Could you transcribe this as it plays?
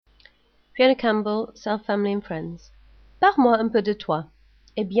Fiona Campbell, Self, Family and Friends. Parle-moi un peu de toi.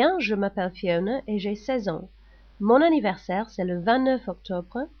 Eh bien, je m'appelle Fiona et j'ai 16 ans. Mon anniversaire, c'est le 29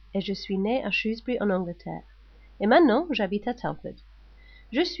 octobre et je suis née à Shrewsbury en Angleterre. Et maintenant, j'habite à Telford.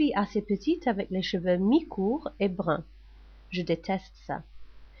 Je suis assez petite avec les cheveux mi-courts et bruns. Je déteste ça.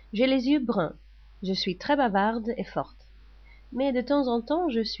 J'ai les yeux bruns. Je suis très bavarde et forte. Mais de temps en temps,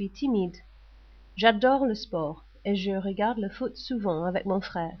 je suis timide. J'adore le sport et je regarde le foot souvent avec mon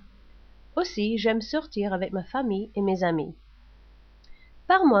frère. Aussi, j'aime sortir avec ma famille et mes amis.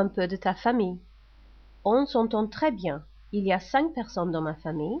 Parle-moi un peu de ta famille. On s'entend très bien. Il y a 5 personnes dans ma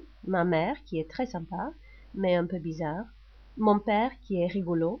famille. Ma mère, qui est très sympa, mais un peu bizarre. Mon père, qui est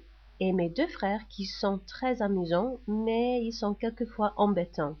rigolo. Et mes 2 frères, qui sont très amusants, mais ils sont quelquefois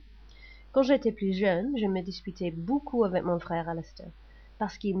embêtants. Quand j'étais plus jeune, je me disputais beaucoup avec mon frère Alistair,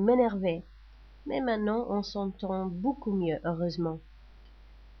 parce qu'il m'énervait. Mais maintenant, on s'entend beaucoup mieux, heureusement.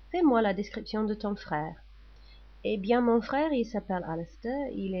 Fais-moi la description de ton frère. Eh bien, mon frère, il s'appelle Alistair,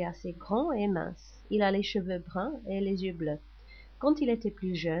 il est assez grand et mince. Il a les cheveux bruns et les yeux bleus. Quand il était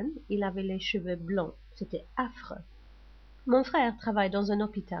plus jeune, il avait les cheveux blonds. C'était affreux. Mon frère travaille dans un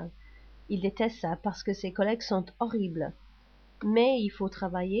hôpital. Il déteste ça parce que ses collègues sont horribles. Mais il faut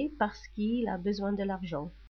travailler parce qu'il a besoin de l'argent.